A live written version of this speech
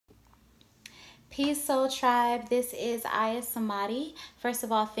Peace, Soul Tribe. This is Aaya Samadhi. First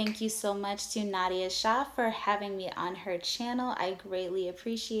of all, thank you so much to Nadiya Shah for having me on her channel. I greatly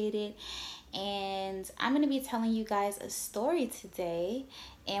appreciate it. And I'm going to be telling you guys a story today,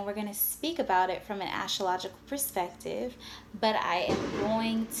 and we're going to speak about it from an astrological perspective. But I am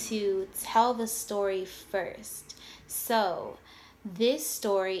going to tell the story first. So, this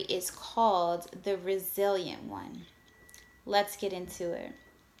story is called The Resilient One. Let's get into it.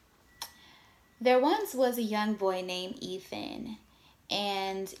 There once was a young boy named Ethan,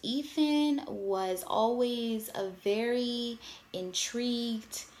 and Ethan was always a very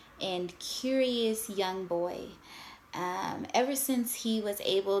intrigued and curious young boy. Ever since he was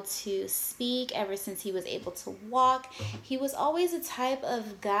able to speak, ever since he was able to walk, he was always a type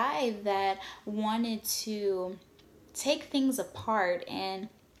of guy that wanted to take things apart and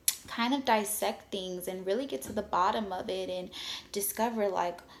kind of dissect things and really get to the bottom of it and discover,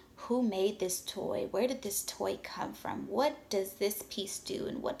 like, who made this toy? Where did this toy come from? What does this piece do,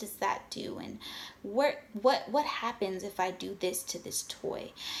 and what does that do, and what happens if I do this to this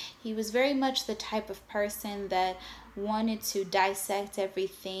toy? He was very much the type of person that wanted to dissect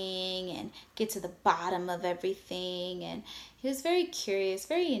everything and get to the bottom of everything, and he was very curious,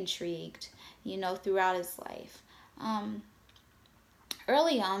 very intrigued, throughout his life.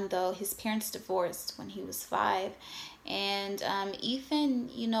 Early on, though, his parents divorced when he was 5, and Ethan,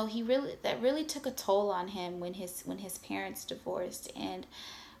 that really took a toll on him when his parents divorced, and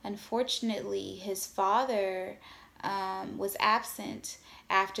unfortunately, his father was absent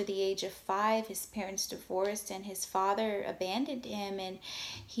after the age of 5. His parents divorced, and his father abandoned him, and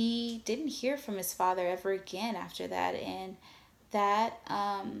he didn't hear from his father ever again after that, and that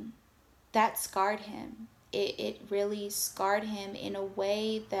scarred him. It really scarred him in a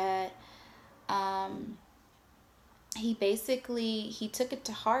way that he took it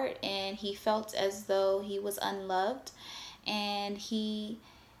to heart, and he felt as though he was unloved, and he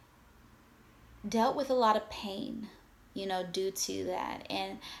dealt with a lot of pain, due to that.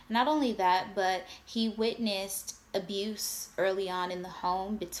 And not only that, but he witnessed abuse early on in the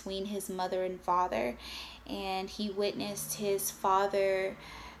home between his mother and father, and he witnessed his father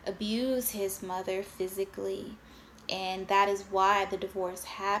abuse his mother physically, and that is why the divorce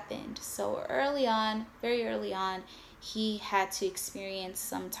happened. So very early on, he had to experience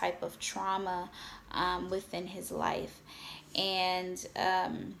some type of trauma within his life. And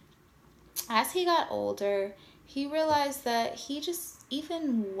as he got older, he realized that he just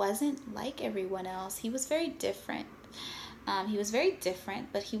even wasn't like everyone else. He was very different.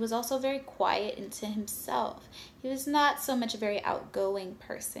 But he was also very quiet into himself. He was not so much a very outgoing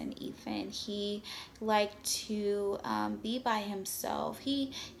person, Ethan. He liked to be by himself.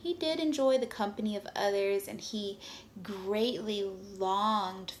 He did enjoy the company of others, and he greatly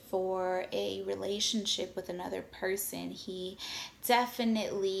longed for a relationship with another person. He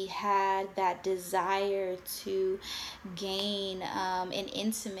definitely had that desire to gain an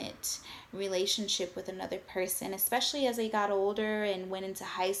intimate relationship with another person, especially as he got older and went into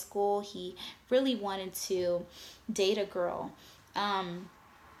high school. He really wanted to date a girl.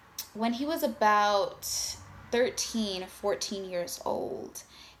 When he was about 13 or 14 years old,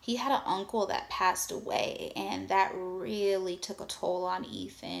 he had an uncle that passed away, and that really took a toll on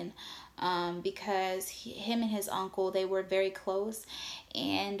Ethan, because him and his uncle, they were very close.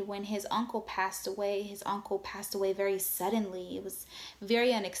 And when his uncle passed away very suddenly. It was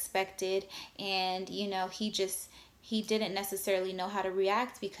very unexpected, and he didn't necessarily know how to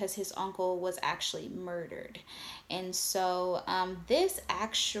react because his uncle was actually murdered. And so this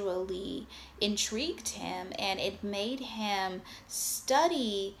actually intrigued him, and it made him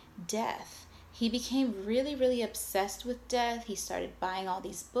study death. He became really, really obsessed with death. He started buying all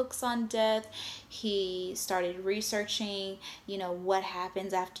these books on death. He started researching, what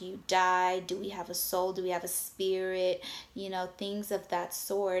happens after you die. Do we have a soul? Do we have a spirit? Things of that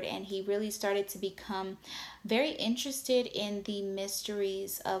sort. And he really started to become very interested in the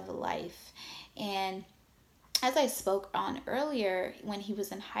mysteries of life. And as I spoke on earlier, when he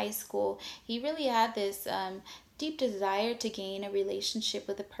was in high school, he really had this deep desire to gain a relationship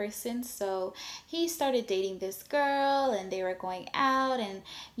with a person. So he started dating this girl, and they were going out, and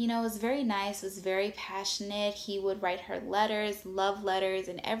it was very nice, it was very passionate. He would write her letters, love letters,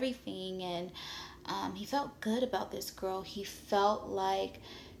 and everything. And he felt good about this girl. He felt like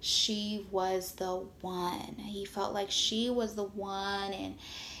she was the one. And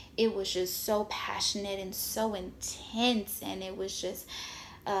it was just so passionate and so intense, and it was just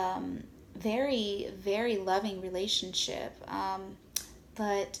very, very loving relationship.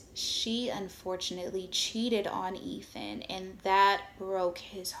 But she unfortunately cheated on Ethan, and that broke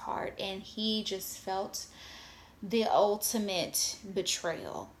his heart, and he just felt the ultimate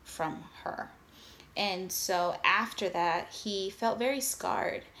betrayal from her. And so after that, he felt very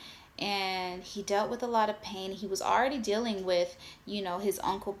scarred, and he dealt with a lot of pain. He was already dealing with, his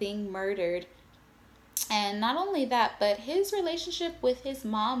uncle being murdered. And not only that, but his relationship with his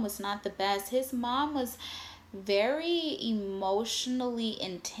mom was not the best. His mom was very emotionally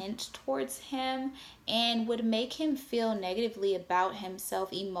intent towards him and would make him feel negatively about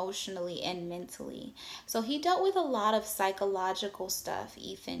himself emotionally and mentally. So he dealt with a lot of psychological stuff,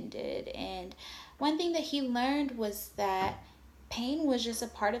 Ethan did. And one thing that he learned was that pain was just a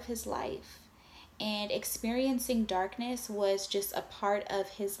part of his life. And experiencing darkness was just a part of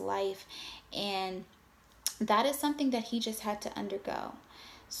his life. And that is something that he just had to undergo.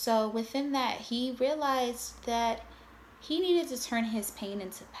 So within that, he realized that he needed to turn his pain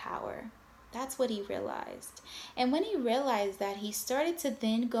into power. That's what he realized. And when he realized that, he started to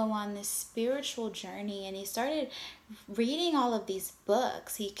then go on this spiritual journey, and he started reading all of these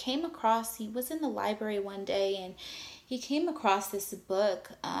books. He was in the library one day, and he came across this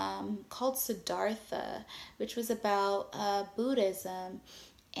book called Siddhartha, which was about Buddhism.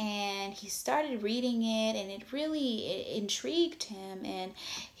 And he started reading it, and it intrigued him, and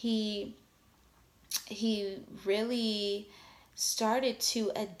he really started to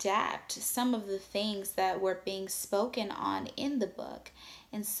adapt some of the things that were being spoken on in the book.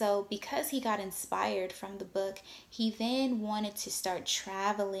 And so because he got inspired from the book, he then wanted to start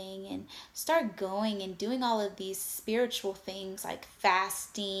traveling and start going and doing all of these spiritual things like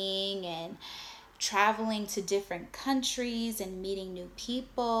fasting and traveling to different countries and meeting new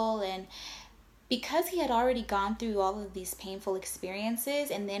people. And because he had already gone through all of these painful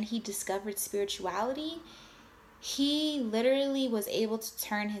experiences, and then he discovered spirituality, he literally was able to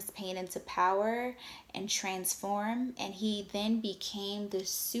turn his pain into power and transform. And he then became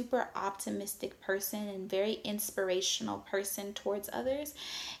this super optimistic person and very inspirational person towards others.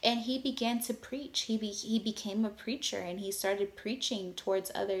 And he began to preach. He became a preacher, and he started preaching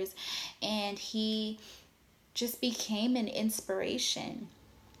towards others. And he just became an inspiration.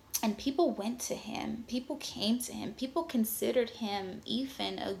 And people went to him. People came to him. People considered him,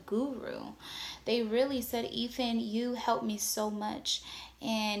 Ethan, a guru. They really said, Ethan, you helped me so much,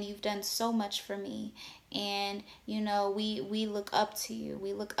 and you've done so much for me. And, we look up to you.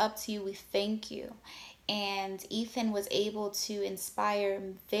 We look up to you. We thank you. And Ethan was able to inspire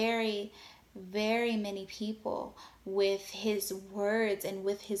very, very many people with his words and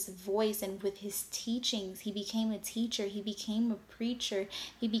with his voice and with his teachings. He became a teacher. He became a preacher.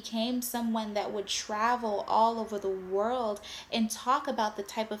 He became someone that would travel all over the world and talk about the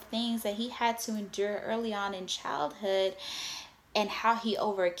type of things that he had to endure early on in childhood, and how he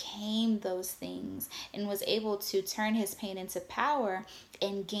overcame those things and was able to turn his pain into power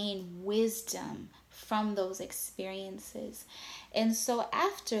and gain wisdom from those experiences. And so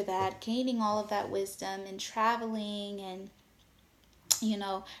after that, gaining all of that wisdom and traveling and,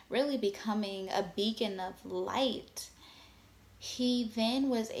 really becoming a beacon of light, he then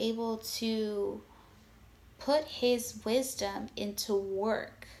was able to put his wisdom into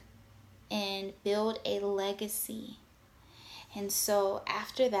work and build a legacy. And so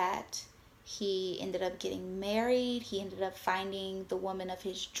after that, he ended up getting married. He ended up finding the woman of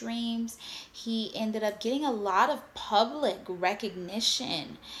his dreams. He ended up getting a lot of public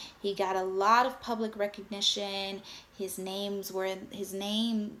recognition. He got a lot of public recognition. His name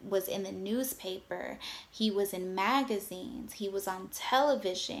was in the newspaper. He was in magazines. He was on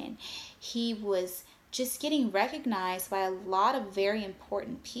television. He was just getting recognized by a lot of very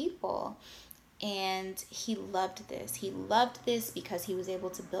important people. And he loved this. He loved this because he was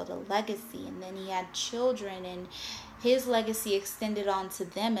able to build a legacy. And then he had children, and his legacy extended on to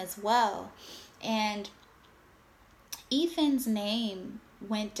them as well. And Ethan's name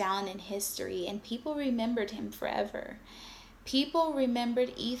went down in history, and people remembered him forever. People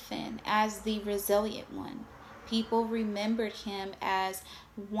remembered Ethan as the resilient one. People remembered him as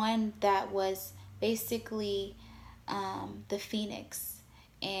one that was basically the phoenix,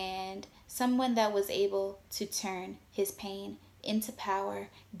 and someone that was able to turn his pain into power,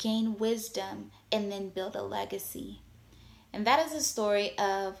 gain wisdom, and then build a legacy. And that is the story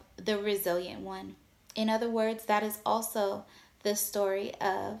of the resilient one. In other words, that is also the story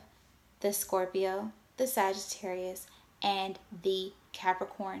of the Scorpio, the Sagittarius, and the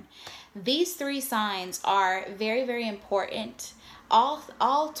Capricorn. These three signs are very, very important.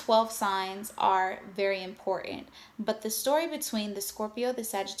 All 12 signs are very important, but the story between the Scorpio, the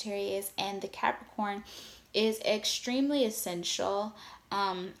Sagittarius, and the Capricorn is extremely essential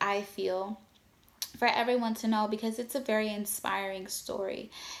I feel, for everyone to know, because it's a very inspiring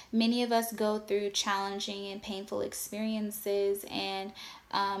story. Many of us go through challenging and painful experiences, and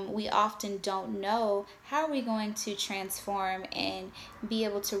we often don't know how are we going to transform and be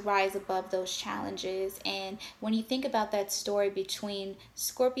able to rise above those challenges. And when you think about that story between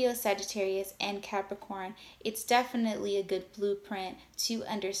Scorpio, Sagittarius, and Capricorn, it's definitely a good blueprint to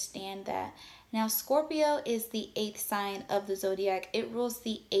understand that. Now, Scorpio is the 8th sign of the zodiac. It rules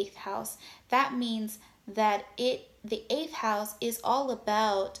the 8th house. That means that the 8th house is all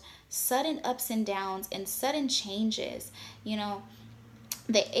about sudden ups and downs and sudden changes. You know,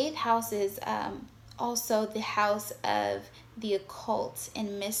 the 8th house is also the house of the occult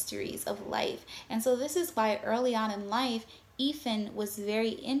and mysteries of life. And so this is why early on in life, Ethan was very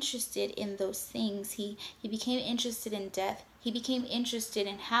interested in those things. He became interested in death. He became interested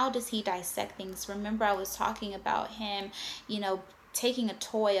in how does he dissect things. Remember, I was talking about him, taking a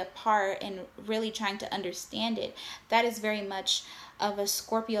toy apart and really trying to understand it. That is very much of a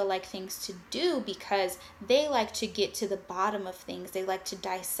Scorpio-like things to do, because they like to get to the bottom of things. They like to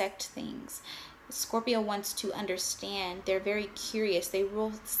dissect things. Scorpio wants to understand. They're very curious. They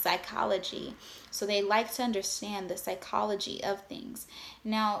rule psychology. So they like to understand the psychology of things.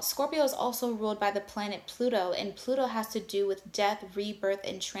 Now, Scorpio is also ruled by the planet Pluto, and Pluto has to do with death, rebirth,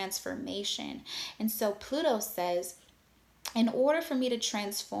 and transformation. And so Pluto says, in order for me to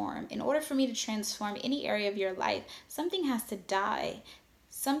transform any area of your life, something has to die.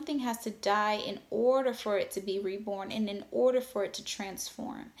 Something has to die in order for it to be reborn and in order for it to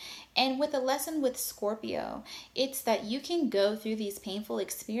transform. And with a lesson with Scorpio, it's that you can go through these painful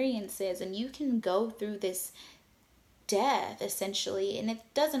experiences and you can go through this death, essentially. And it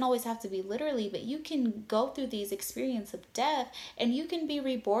doesn't always have to be literally, but you can go through these experiences of death and you can be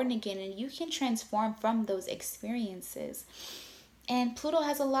reborn again and you can transform from those experiences. And Pluto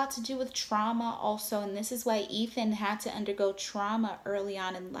has a lot to do with trauma also, and this is why Ethan had to undergo trauma early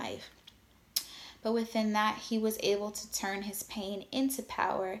on in life. But within that, he was able to turn his pain into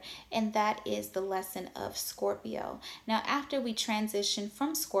power, and that is the lesson of Scorpio. Now, after we transition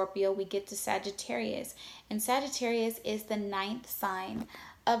from Scorpio, we get to Sagittarius, and Sagittarius is the 9th sign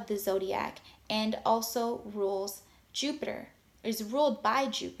of the zodiac and also rules Jupiter, is ruled by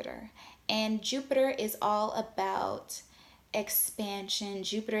Jupiter, and Jupiter is all about expansion.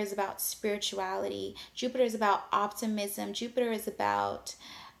 Jupiter is about spirituality. Jupiter is about optimism. Jupiter is about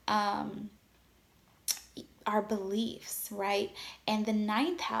our beliefs, right? And the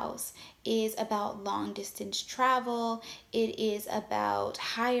 9th house is about long distance travel. It is about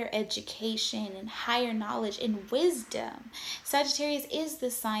higher education and higher knowledge and wisdom. Sagittarius is the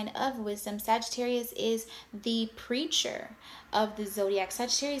sign of wisdom. Sagittarius is the preacher of the zodiac.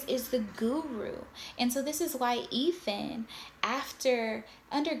 Sagittarius is the guru. And so this is why Ethan, after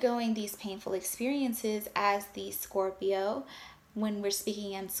undergoing these painful experiences as the Scorpio, when we're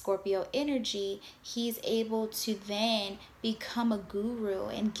speaking in Scorpio energy, he's able to then become a guru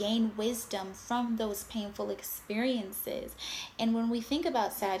and gain wisdom from those painful experiences. And when we think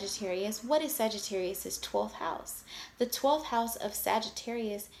about Sagittarius, what is Sagittarius' 12th house? The 12th house of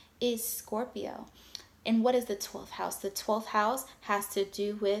Sagittarius is Scorpio. And what is the 12th house? The 12th house has to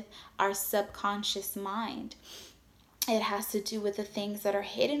do with our subconscious mind. It has to do with the things that are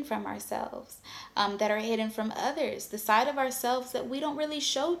hidden from ourselves, that are hidden from others, the side of ourselves that we don't really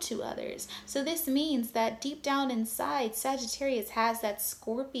show to others. So this means that deep down inside, Sagittarius has that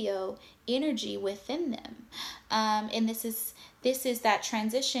Scorpio energy within them. And this is that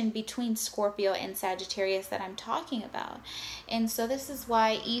transition between Scorpio and Sagittarius that I'm talking about. And so this is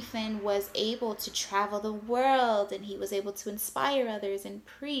why Ethan was able to travel the world, and he was able to inspire others and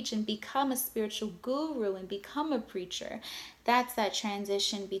preach and become a spiritual guru and become a preacher. That's that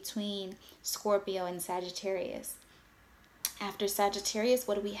transition between Scorpio and Sagittarius. After Sagittarius,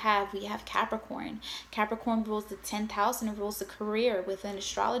 what do we have? We have Capricorn. Capricorn rules the 10th house and it rules the career. Within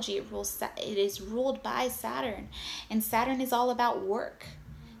astrology, it is ruled by Saturn. And Saturn is all about work.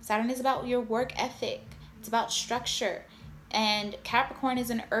 Saturn is about your work ethic. It's about structure. And Capricorn is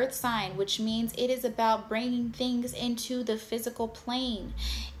an earth sign, which means it is about bringing things into the physical plane.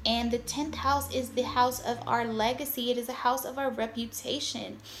 And the 10th house is the house of our legacy. It is a house of our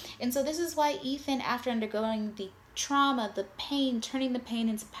reputation. And so this is why Ethan, after undergoing the trauma, the pain, turning the pain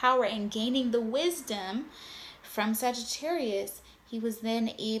into power and gaining the wisdom from Sagittarius, he was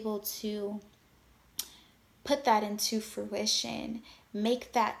then able to put that into fruition,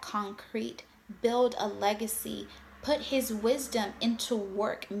 make that concrete, build a legacy, put his wisdom into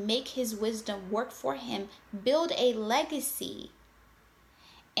work, make his wisdom work for him, build a legacy.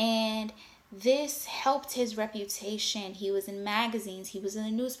 And this helped his reputation. He was in magazines, he was in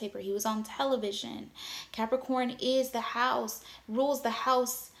the newspaper, he was on television. Capricorn is the house, rules the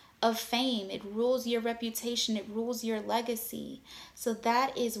house of fame. It rules your reputation, it rules your legacy. So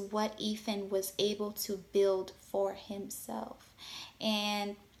that is what Ethan was able to build for himself.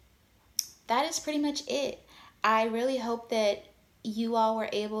 And that is pretty much it. I really hope that you all were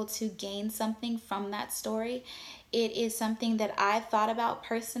able to gain something from that story. It is something that I thought about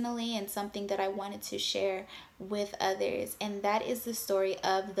personally and something that I wanted to share with others. And that is the story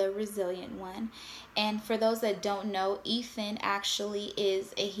of the Resilient One. And for those that don't know, Ethan actually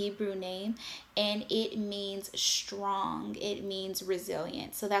is a Hebrew name and it means strong. It means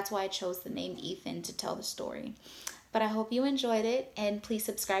resilient. So that's why I chose the name Ethan to tell the story. But I hope you enjoyed it, and please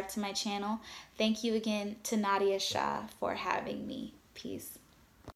subscribe to my channel. Thank you again to Nadiya Shah for having me. Peace.